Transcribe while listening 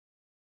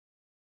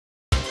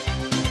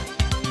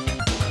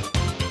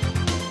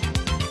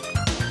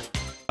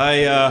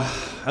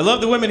I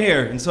love the women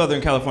here in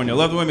Southern California. I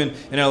love the women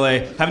in LA.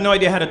 Have no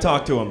idea how to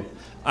talk to them.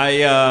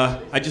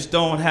 I just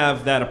don't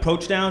have that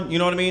approach down. You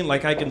know what I mean?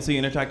 Like I can see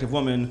an attractive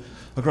woman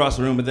across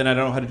the room, but then I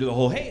don't know how to do the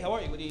whole, hey, how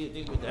are you? What do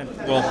you do?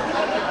 Well,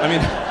 I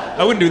mean,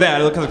 I wouldn't do that.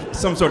 I look like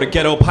some sort of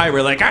ghetto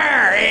pirate, like,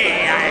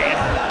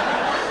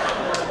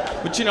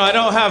 but you know, I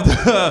don't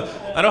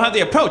have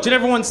the approach. And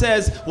everyone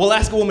says, well,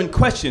 ask a woman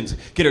questions,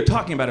 get her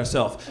talking about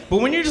herself.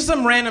 But when you're just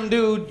some random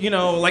dude, you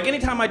know, like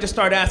anytime I just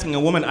start asking a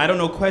woman, I don't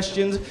know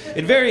questions,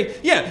 it very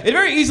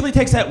easily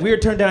takes that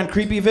weird turn down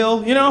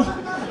Creepyville, you know?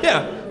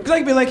 Yeah, because I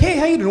can be like, hey,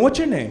 how you doing? What's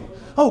your name?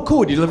 Oh,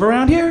 cool, do you live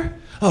around here?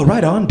 Oh,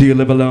 right on, do you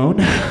live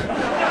alone?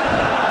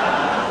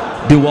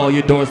 Do all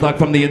your doors lock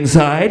from the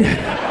inside?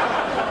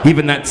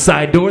 Even that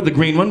side door, the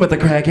green one with a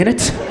crack in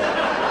it?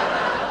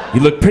 You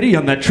looked pretty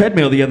on that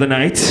treadmill the other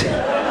night.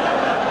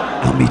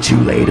 I'll meet you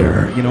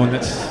later. You know, and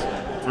that's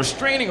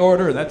restraining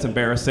order. That's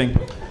embarrassing.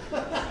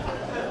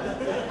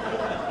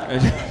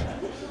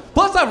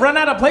 Plus, I've run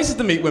out of places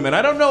to meet women.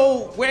 I don't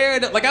know where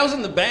to, like I was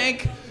in the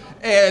bank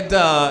and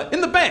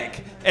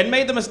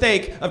made the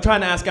mistake of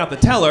trying to ask out the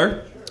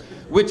teller.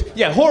 Which,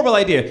 yeah, horrible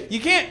idea. You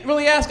can't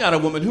really ask out a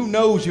woman who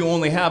knows you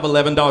only have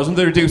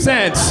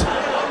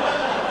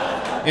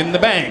 $11.32 in the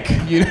bank.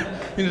 You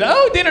know,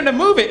 oh, dinner and a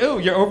movie. Oh,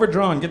 you're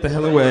overdrawn. Get the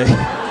hell away.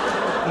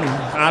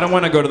 I don't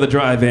want to go to the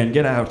drive-in.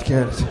 Get out,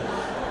 kid.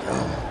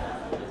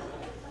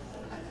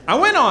 I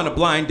went on a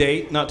blind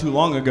date not too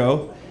long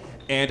ago,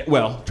 and,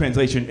 well,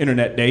 translation,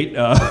 internet date.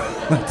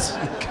 Let's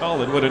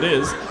call it what it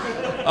is.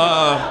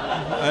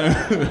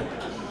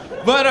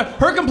 But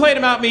her complaint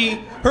about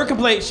me,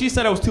 she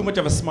said I was too much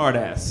of a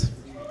smartass,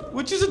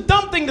 which is a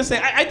dumb thing to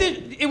say.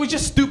 It was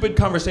just stupid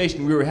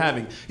conversation we were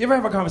having. You ever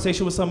have a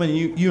conversation with someone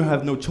and you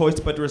have no choice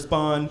but to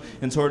respond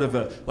in sort of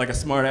like a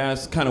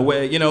smartass kind of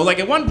way? You know, like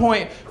at one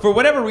point, for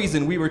whatever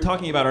reason, we were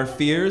talking about our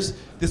fears.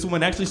 This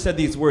woman actually said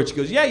these words. She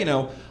goes, yeah, you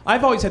know,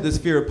 I've always had this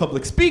fear of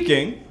public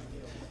speaking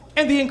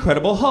and the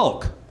Incredible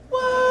Hulk.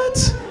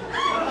 What?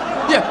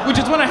 Yeah, which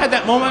is when I had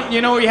that moment,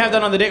 you know, where you have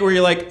that on the date where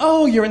you're like,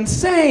 oh, you're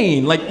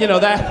insane. Like, you know,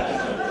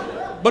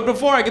 that. But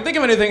before I could think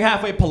of anything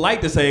halfway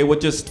polite to say,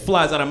 what just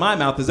flies out of my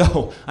mouth is,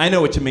 oh, I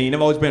know what you mean.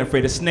 I've always been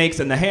afraid of snakes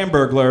and the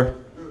Hamburglar.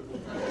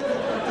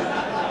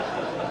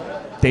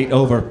 Date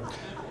over.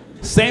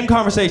 Same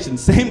conversation,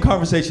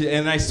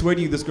 and I swear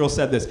to you, this girl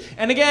said this.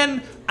 And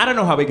again, I don't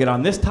know how we get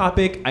on this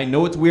topic. I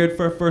know it's weird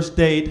for a first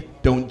date.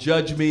 Don't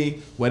judge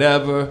me,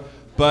 whatever.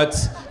 But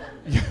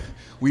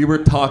we were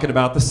talking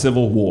about the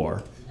Civil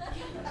War.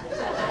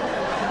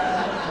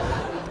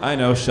 I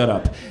know, shut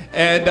up.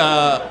 And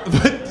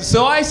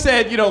so I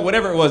said, you know,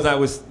 whatever it was I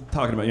was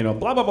talking about, you know,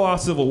 blah, blah, blah,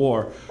 Civil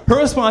War. Her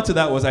response to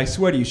that was, I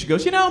swear to you, she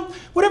goes, you know,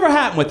 whatever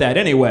happened with that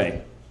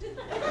anyway?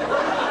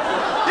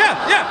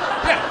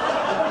 Yeah.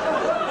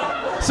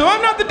 So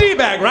I'm not the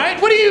D-bag, right?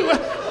 How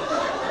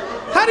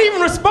do you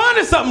even respond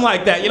to something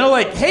like that? You know,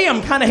 like, hey,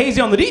 I'm kind of hazy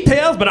on the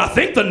details, but I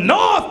think the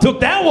North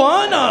took that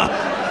one.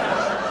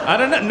 I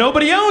don't know,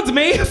 nobody owns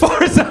me, as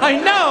far as I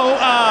know.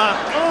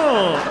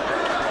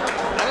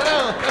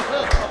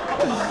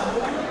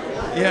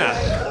 Yeah.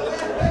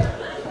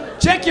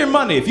 Check your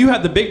money. If you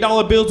have the big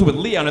dollar bills with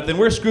Lee on it, then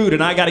we're screwed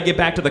and I gotta get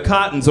back to the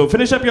cotton, so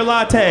finish up your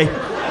latte.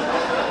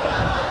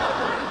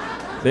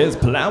 There's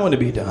plowing to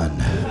be done.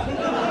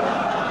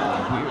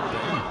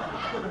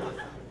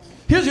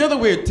 Here's the other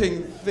weird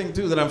thing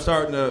too that I'm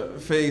starting to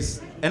face,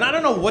 and I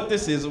don't know what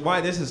this is, why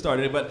this has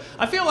started, but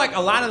I feel like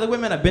a lot of the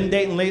women I've been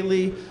dating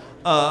lately,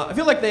 I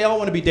feel like they all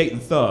want to be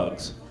dating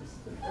thugs.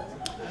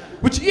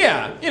 Which,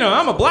 yeah, you know,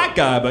 I'm a black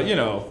guy, but you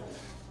know,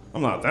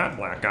 I'm not that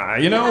black guy,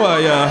 you know?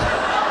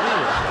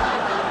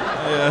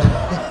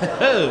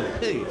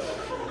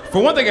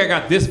 For one thing, I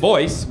got this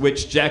voice,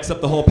 which jacks up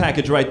the whole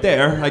package right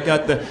there. I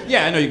got the,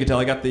 yeah, I know you can tell.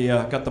 I got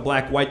the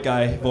black white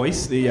guy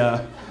voice.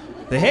 The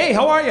hey,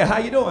 how are you? How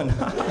you doing?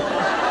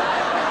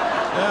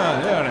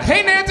 Yeah.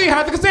 Hey, Nancy,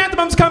 how the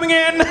chrysanthemums coming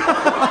in?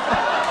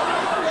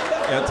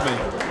 That's me.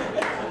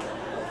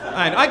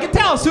 I could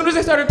tell as soon as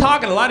they started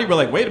talking, a lot of you were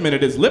like, wait a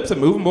minute, his lips are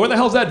moving, but where the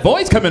hell's that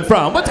voice coming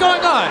from? What's going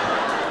on?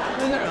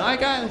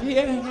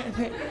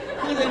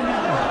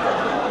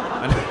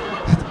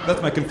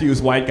 That's my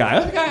confused white guy.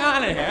 What's going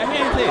on in here? I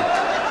can't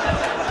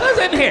see. Who's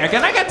in here?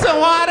 Can I get some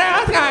water?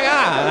 What's going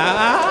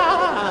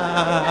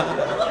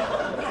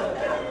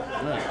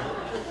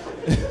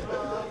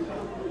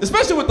on?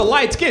 Especially with the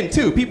light skin,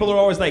 too. People are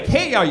always like,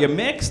 hey, are you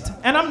mixed?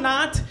 And I'm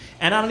not.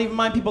 And I don't even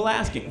mind people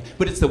asking.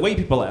 But it's the way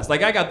people ask.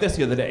 Like, I got this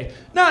the other day.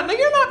 No,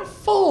 you're not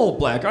full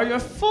black. Are you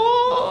full?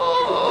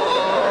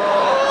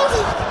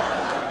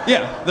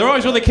 Yeah, they're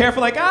always really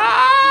careful, like, you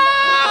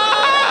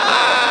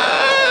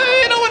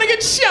don't want to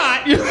get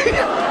shot.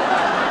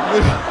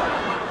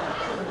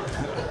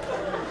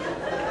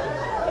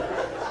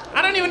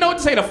 I don't even know what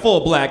to say to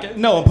full black.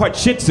 No, I'm part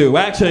Shih Tzu.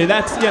 Actually,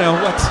 that's, you know,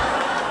 what?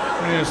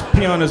 Just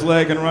pee on his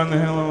leg and run the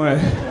hell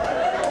away.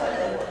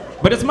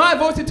 But it's my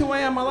voice at 2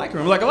 a.m. I like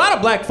her. Like, a lot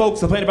of black folks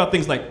complain about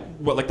things like,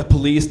 what, like the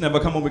police never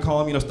come when we call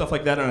them, you know, stuff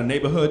like that in our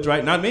neighborhoods,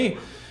 right? Not me.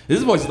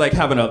 This voice is like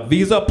having a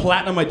Visa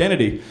Platinum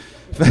identity.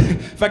 In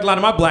fact, a lot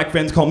of my black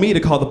friends call me to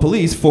call the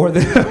police for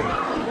them.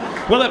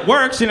 Well, it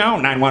works, you know.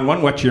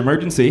 911, what's your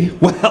emergency?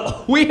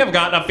 Well, we have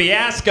got a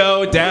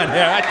fiasco down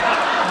here.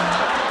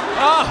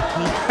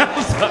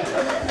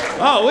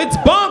 Oh, it's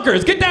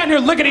bonkers. Get down here,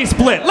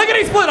 lickety-split.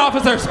 Lickety-split,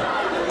 officers.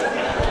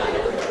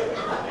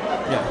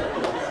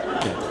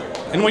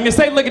 Yeah. And when you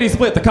say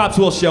lickety-split, the cops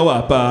will show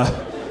up.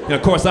 You know,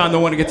 of course, I'm the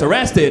one who gets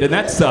arrested, and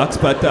that sucks,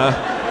 but, you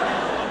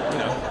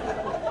know.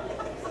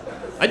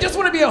 I just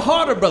want to be a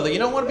harder brother, you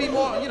know, want to be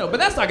more, you know, but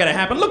that's not going to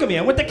happen. Look at me,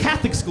 I went to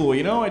Catholic school,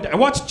 you know. I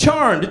watched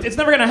Charmed. It's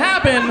never going to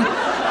happen.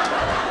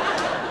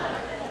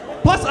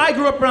 Plus, I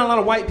grew up around a lot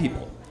of white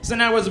people. So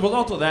now, as a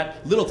result of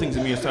that, little things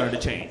in me have started to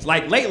change.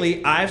 Like,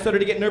 lately, I've started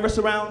to get nervous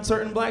around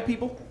certain black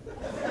people.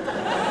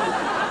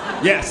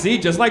 Yeah, see,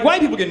 just like white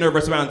people get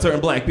nervous around certain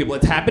black people,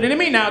 it's happening to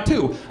me now,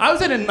 too. I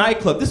was at a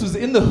nightclub. This was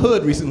in the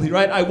hood recently,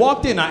 right? I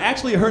walked in. I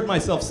actually heard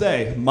myself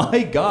say,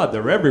 my God,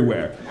 they're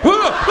everywhere.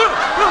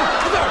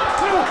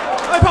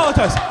 I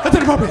apologize. That's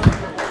inappropriate.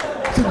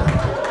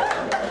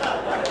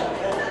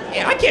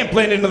 Yeah, I can't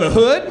blend into the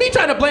hood. Me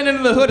trying to blend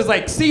into the hood is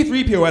like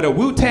C-3PO at a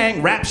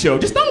Wu-Tang rap show.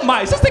 Just don't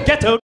mind. It's just a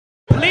ghetto.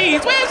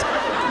 Please, where's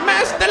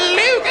Master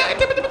Luke?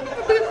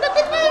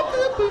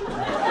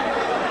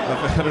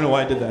 I don't know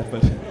why I did that,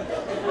 but...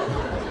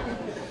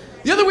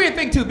 The other weird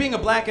thing, too, being a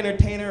black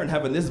entertainer and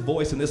having this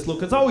voice and this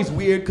look, it's always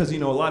weird because, you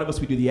know, a lot of us,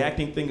 we do the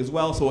acting thing as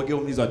well, so I go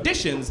on these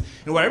auditions,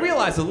 and what I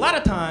realize is a lot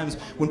of times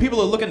when people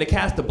are looking to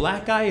cast a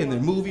black guy in their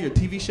movie or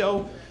TV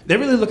show, they're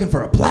really looking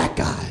for a black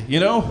guy,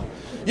 you know?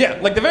 Yeah,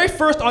 like the very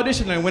first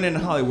audition I went in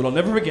Hollywood, I'll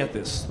never forget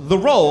this. The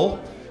role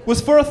was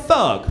for a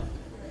thug.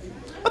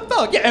 A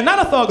thug, yeah, and not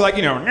a thug like,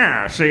 you know,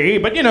 nah, see,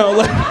 but you know,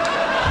 like,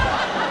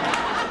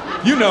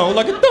 you know,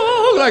 like a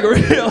thug, like a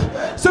real.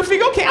 So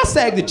figure, okay, I'll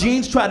sag the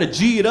jeans, try to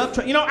G it up,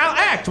 you know, I'll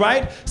act,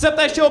 right? Except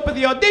I show up at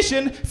the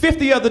audition,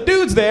 50 other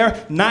dudes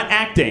there, not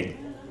acting.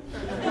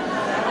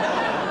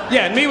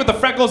 Yeah, and me with the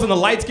freckles and the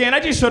light skin, I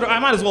just showed up, I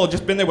might as well have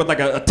just been there with like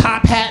a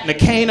top hat and a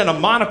cane and a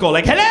monocle,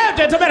 like, hello,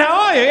 gentlemen,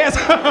 how are you? Yes.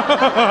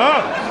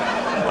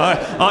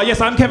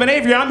 Yes, I'm Kevin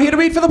Avery. I'm here to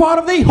read for the part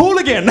of the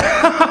hooligan.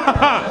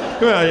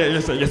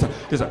 Yes, sir, yes, sir,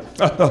 yes, sir.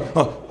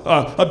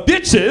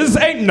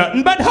 Bitches ain't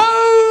nothing but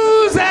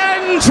hoes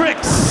and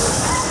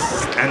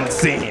tricks and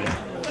scene.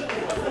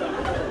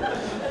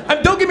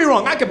 Don't get me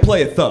wrong, I could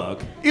play a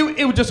thug.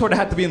 It would just sort of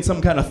have to be in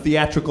some kind of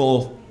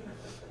theatrical,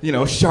 you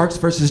know, Sharks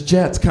versus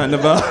Jets kind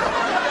of,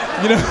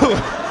 you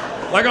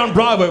know, like on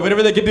Broadway,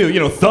 whatever they could do, you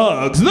know,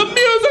 Thugs, the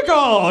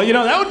musical, you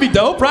know, that would be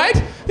dope, right?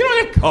 You know,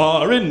 like,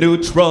 car in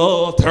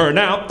neutral, turn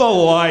out the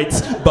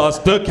lights,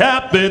 bust a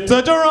cap, it's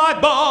a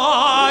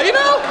drive-by, you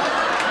know?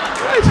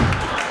 Right?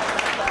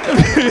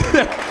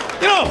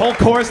 You know, whole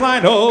chorus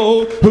line,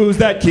 oh, who's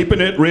that keeping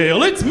it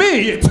real? It's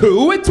me, it's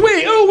who, it's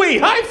we, ooh-wee,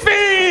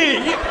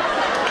 hi-fee!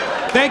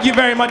 Thank you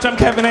very much, I'm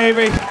Kevin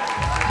Avery.